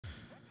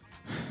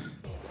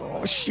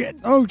Oh shit!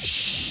 Oh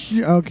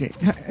shit! Okay,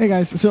 hey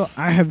guys. So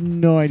I have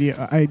no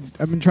idea.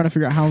 I've been trying to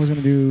figure out how I was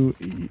gonna do.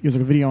 Use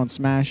like a video on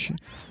Smash.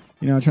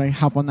 You know, trying to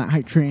hop on that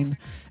hype train,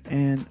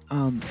 and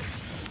I'm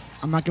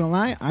not gonna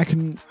lie. I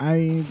could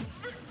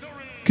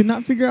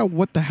not figure out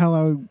what the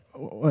hell how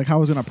I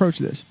was gonna approach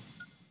this.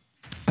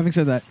 Having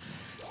said that,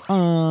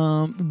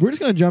 we're just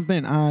gonna jump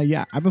in.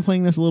 Yeah, I've been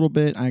playing this a little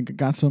bit. I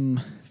got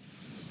some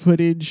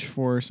footage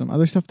for some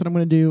other stuff that I'm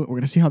gonna do. We're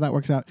gonna see how that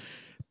works out.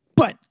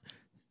 But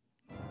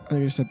I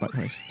just said but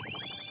twice.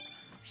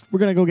 We're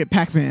gonna go get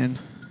Pac-Man,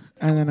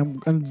 and then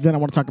I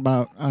want to talk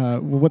about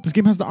what this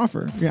game has to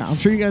offer. Yeah, I'm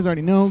sure you guys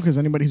already know because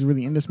anybody who's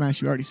really into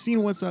Smash, you already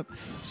seen what's up.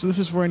 So this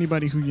is for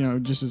anybody who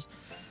just is,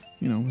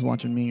 was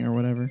watching me or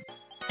whatever.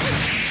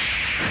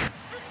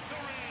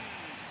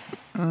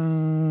 All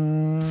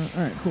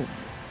right, cool.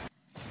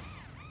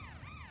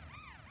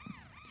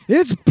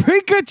 It's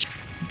Pikachu.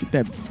 Get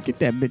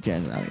that bitch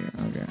ass out of here.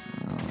 Okay.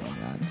 Oh my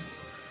god.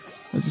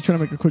 I was just trying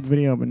to make a quick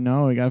video, but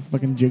no, we got a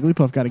fucking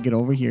Jigglypuff got to get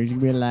over here. You can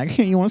be like,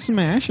 hey, you want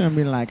Smash? And I'll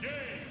be like,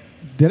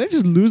 did I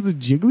just lose the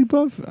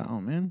Jigglypuff?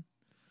 Oh man.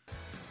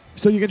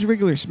 So you got your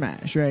regular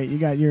Smash, right? You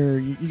got your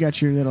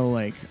little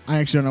like, I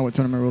actually don't know what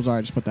tournament rules are.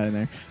 I just put that in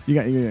there. You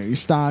got your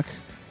stock,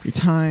 your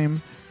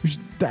time.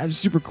 That's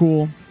super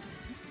cool.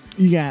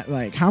 You got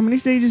like how many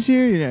stages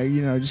here?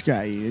 You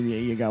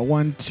got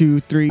 1, 2,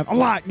 3, a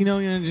lot.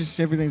 Just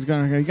everything's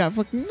going. You got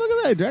fucking look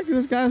at that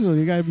Dracula's Castle.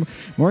 You got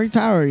Mori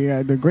Tower. You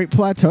got the Great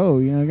Plateau.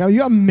 You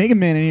got Mega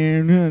Man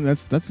in here.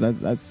 That's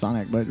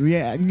Sonic. But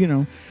yeah,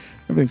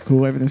 everything's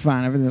cool. Everything's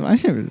fine.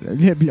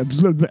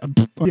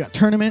 Yeah,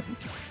 tournament.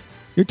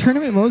 Your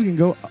tournament modes can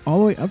go all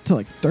the way up to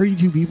like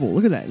 32 people.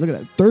 Look at that.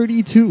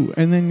 32.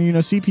 And then,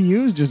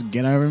 CPUs, just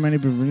get however many,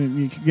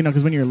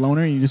 because when you're a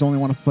loner, you just only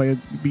want to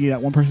be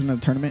that one person in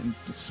the tournament and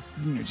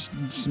just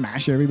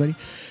smash everybody.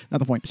 Not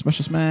the point.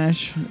 Special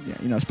Smash,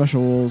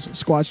 specials,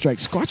 Squad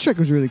Strike. Squad Strike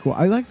was really cool.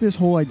 I like this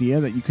whole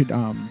idea that you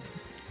can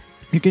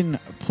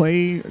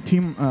play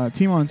team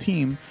on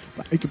team,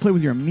 but you can play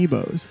with your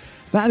amiibos.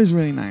 That is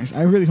really nice.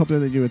 I really hope that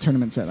they do a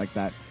tournament set like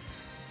that,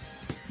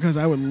 because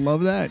I would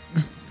love that.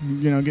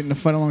 Getting to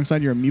fight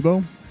alongside your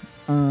amiibo.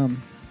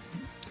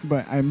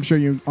 But I'm sure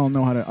you all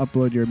know how to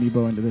upload your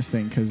amiibo into this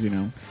thing because,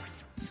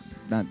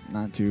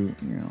 not too,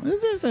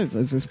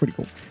 it's pretty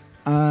cool.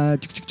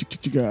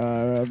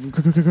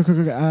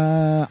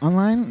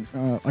 Online?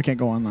 I can't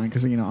go online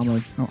because, I'm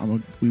a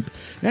weeb.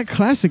 Yeah,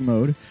 classic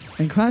mode.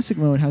 And classic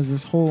mode has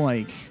this whole,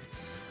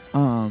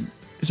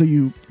 so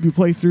you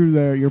play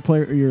through your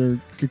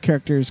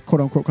character's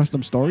quote-unquote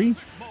custom story.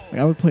 Like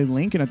I would play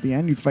Link, and at the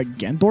end you'd fight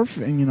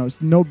Gendorf, and it's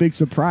no big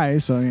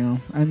surprise. So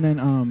and then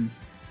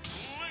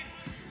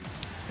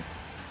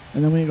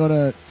when you go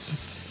to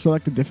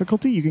select the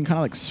difficulty, you can kind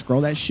of like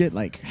scroll that shit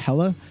like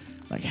hella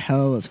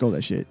scroll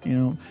that shit,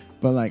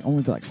 but like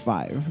only to like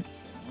 5,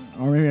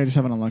 or maybe I just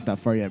haven't unlocked that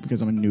far yet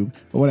because I'm a noob.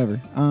 But whatever.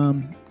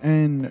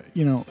 And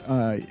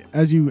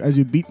as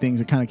you beat things,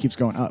 it kind of keeps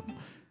going up.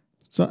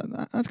 So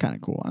that's kind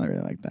of cool. I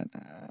really like that.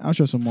 I'll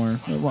show some more.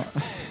 Well,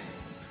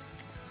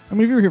 I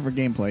mean, if you're here for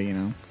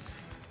gameplay,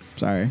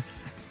 sorry.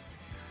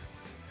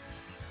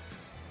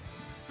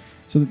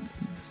 So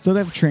they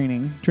have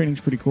training. Training's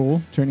pretty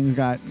cool. Training's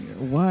got,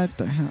 what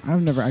the hell?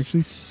 I've never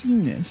actually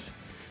seen this.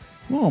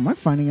 Whoa, am I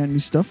finding out new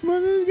stuff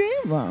about this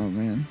game? Oh,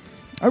 man.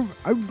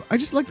 I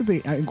just like that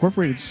they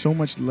incorporated so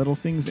much little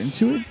things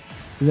into it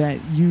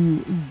that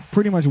you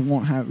pretty much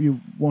won't have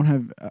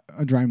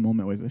a dry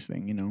moment with this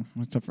thing,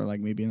 except for like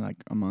maybe in like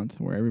a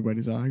month where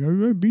everybody's like,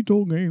 I beat the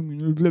whole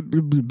game.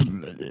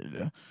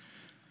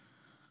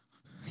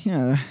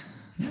 Yeah.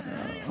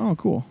 Oh,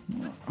 cool.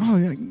 Oh,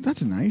 yeah.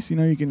 That's nice.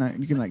 You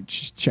can like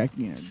just check.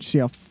 See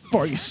how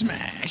far you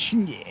smash.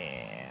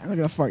 Yeah. Look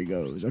at how far he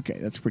goes. Okay,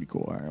 that's pretty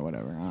cool. All right,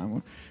 whatever. I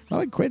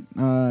like quit.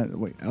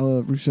 Wait.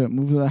 Reset.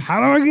 Move. How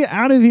do I get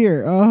out of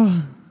here?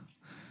 Oh.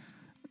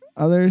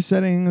 Other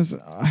settings.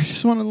 I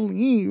just want to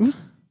leave.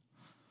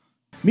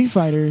 Meat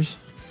Fighters.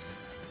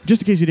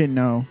 Just in case you didn't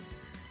know.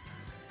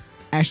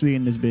 Ashley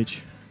in this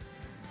bitch.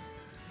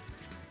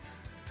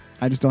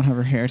 I just don't have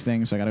her hair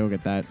thing, so I gotta go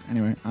get that.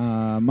 Anyway,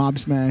 Mob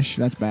Smash,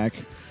 that's back.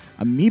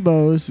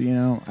 Amiibos,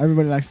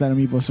 everybody likes that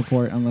amiibo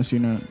support, unless you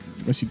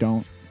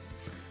don't.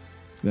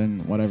 Then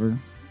whatever.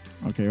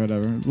 Okay,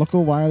 whatever.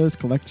 Local wireless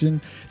collection.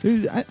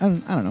 I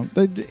don't know.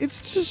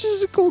 It's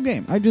just a cool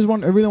game. I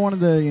really wanted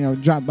to,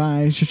 drop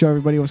by, show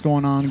everybody what's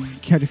going on,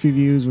 catch a few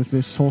views with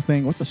this whole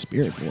thing. What's a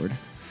spirit board?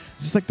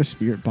 Is this like the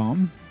spirit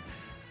bomb?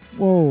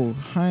 Whoa,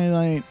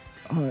 highlight.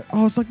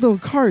 Oh, it's like little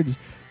cards.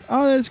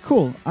 Oh, that's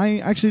cool. I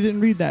actually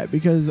didn't read that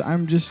because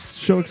I'm just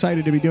so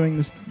excited to be doing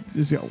this.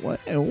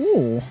 What?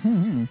 Oh,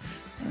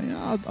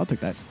 I'll take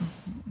that.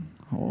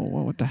 Oh,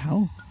 what the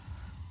hell?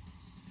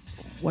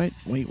 What?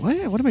 Wait,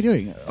 what? What am I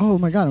doing? Oh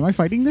my god, am I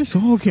fighting this?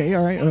 Oh, okay,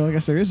 all right. Well, I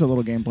guess there is a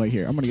little gameplay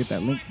here. I'm gonna get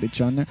that Link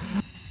bitch on there.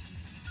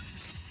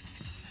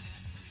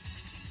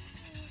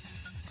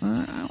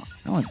 I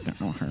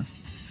want her.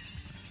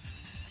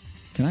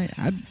 Can I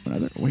add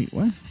another? Wait,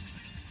 what?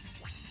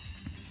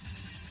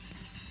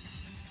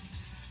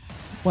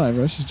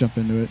 Whatever, let's just jump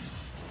into it.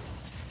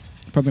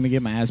 Probably gonna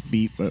get my ass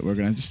beat, but we're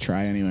gonna just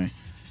try anyway.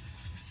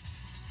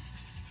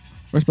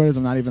 Worst part is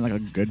I'm not even like a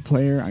good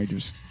player. I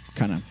just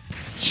kind of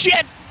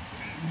shit.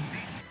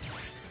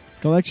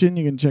 Collection.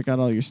 You can check out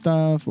all your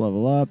stuff.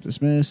 Level up,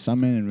 dismiss,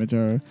 summon,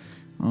 inventory.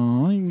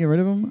 Oh, you can get rid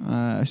of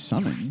them.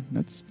 Summon.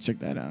 Let's check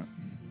that out.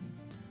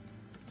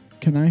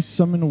 Can I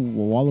summon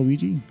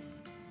Waluigi?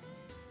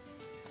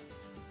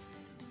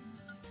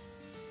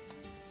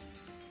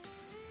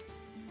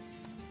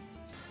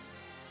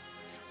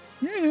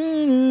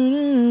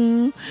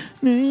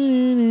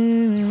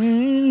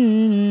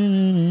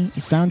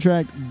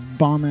 Soundtrack,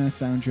 bomb ass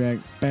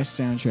soundtrack, best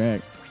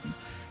soundtrack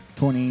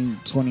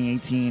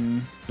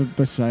 2018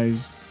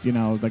 besides, you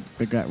know, like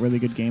they got really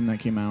good game that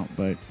came out,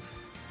 but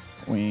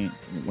we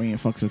ain't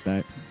fucks with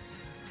that.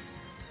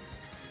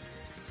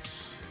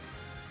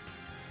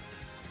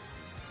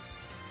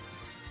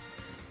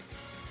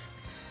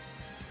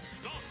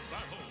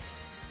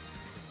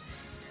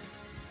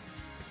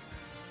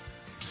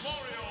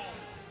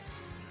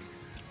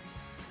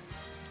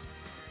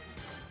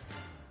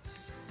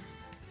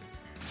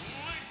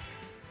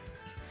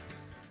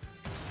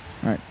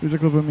 All right, here's a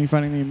clip of me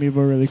fighting the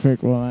amiibo really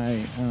quick while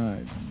I,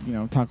 you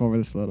know, talk over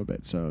this a little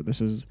bit. So this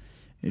is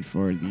it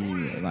for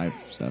the live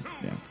stuff.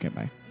 Yeah, okay,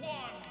 bye.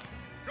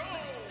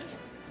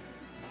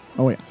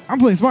 Oh, wait, I'm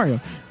playing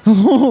Mario.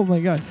 Oh, my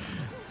God.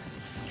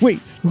 Wait,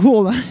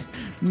 hold on.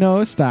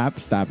 No, stop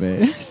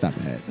it. Stop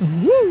it.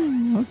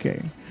 Woo,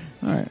 okay.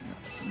 All right,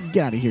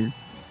 get out of here.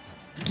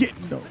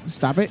 No,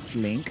 stop it,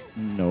 Link.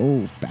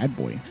 No, bad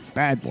boy.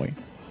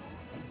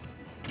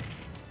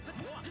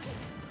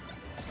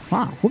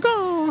 Wow, what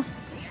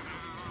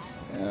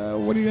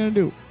are you gonna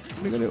do?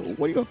 What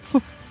are you gonna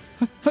do?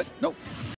 No.